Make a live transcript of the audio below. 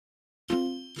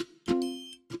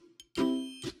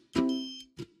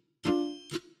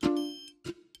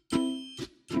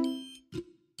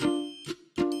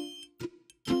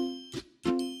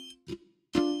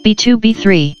b2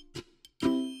 b3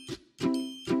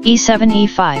 e7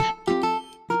 e5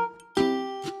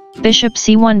 bishop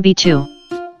c1 b2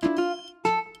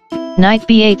 knight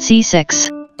b8 c6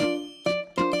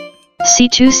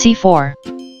 c2 c4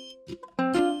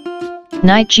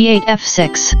 knight g8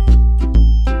 f6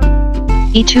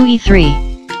 e2 e3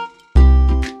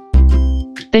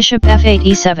 bishop f8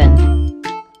 e7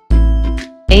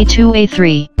 a2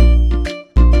 a3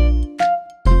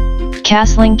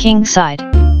 castling king side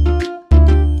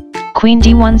queen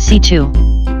d1 c2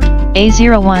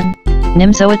 a01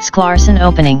 Nimzowitz Clarkson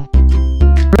opening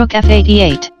rook f8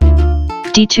 e8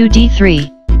 d2 d3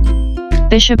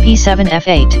 bishop e7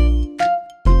 f8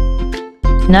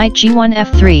 knight g1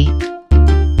 f3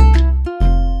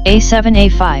 a7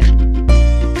 a5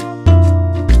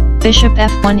 bishop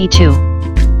f1 e2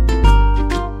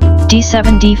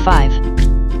 d7 d5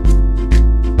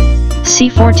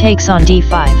 c4 takes on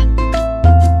d5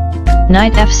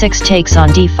 knight f6 takes on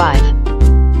d5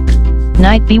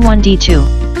 knight b1 d2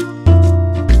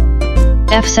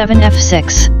 f7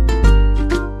 f6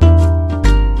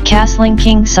 castling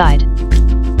king side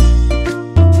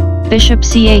bishop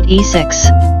c8 e6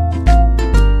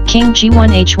 king g1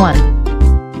 h1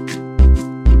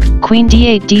 queen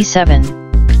d8 d7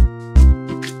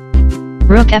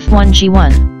 rook f1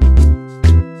 g1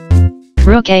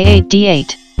 rook a8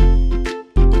 d8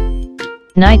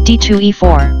 knight d2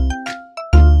 e4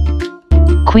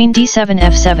 queen d7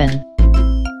 f7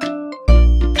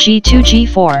 g2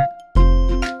 g4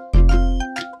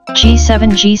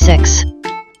 g7 g6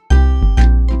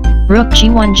 rook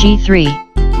g1 g3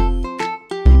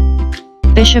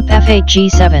 bishop f8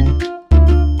 g7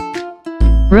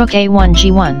 rook a1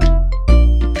 g1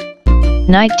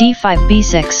 knight d5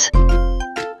 b6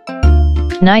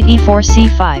 knight e4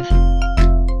 c5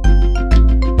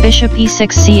 bishop e6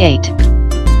 c8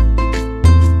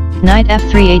 knight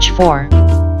f3 h4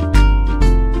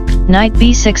 knight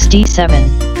b6 d7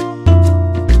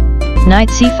 knight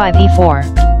c5 e4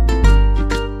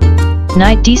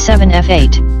 knight d7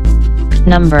 f8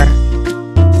 number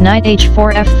knight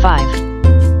h4 f5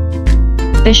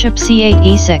 bishop c8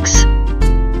 e6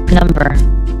 number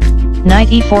knight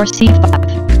e4 c5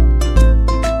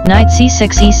 knight c6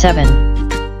 e7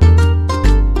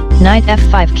 knight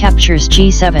f5 captures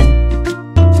g7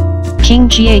 king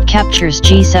g8 captures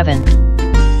g7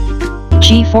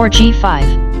 g4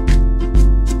 g5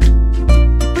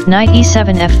 knight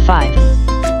e7 f5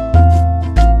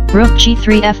 rook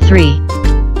g3 f3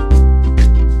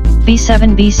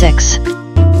 b7 b6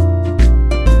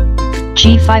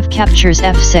 g5 captures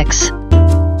f6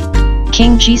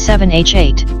 king g7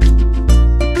 h8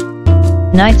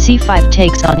 knight c5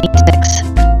 takes on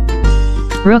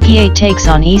e6 rook e8 takes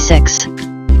on e6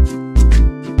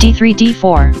 d3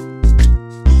 d4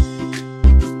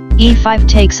 e5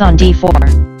 takes on d4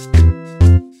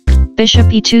 bishop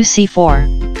e2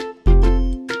 c4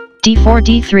 d4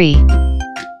 d3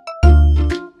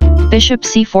 bishop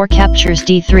c4 captures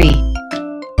d3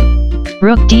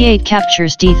 rook d8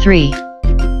 captures d3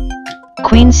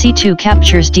 queen c2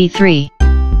 captures d3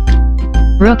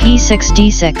 rook e6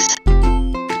 d6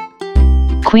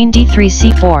 queen d3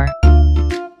 c4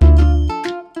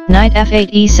 knight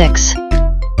f8 e6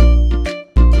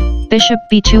 bishop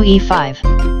b2 e5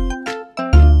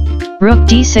 rook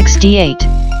d6 d8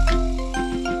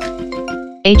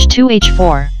 h2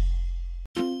 h4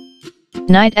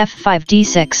 knight f5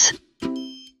 d6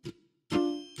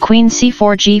 queen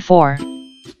c4 g4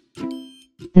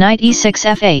 knight e6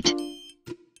 f8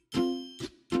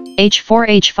 h4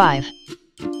 h5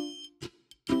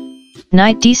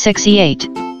 knight d6 e8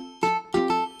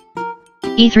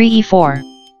 e3 e4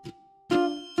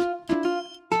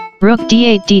 rook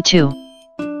d8 d2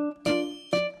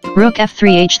 rook f3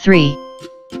 h3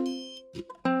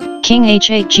 king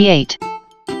h8 g8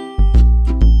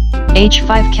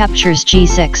 h5 captures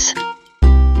g6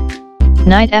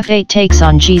 knight f8 takes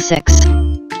on g6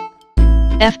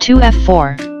 f2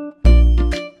 f4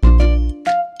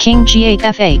 king g8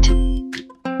 f8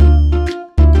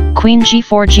 queen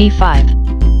g4 g5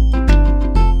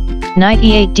 knight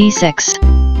e8 d6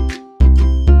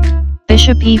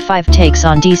 bishop e5 takes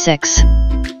on d6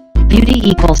 beauty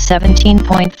equals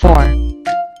 17.4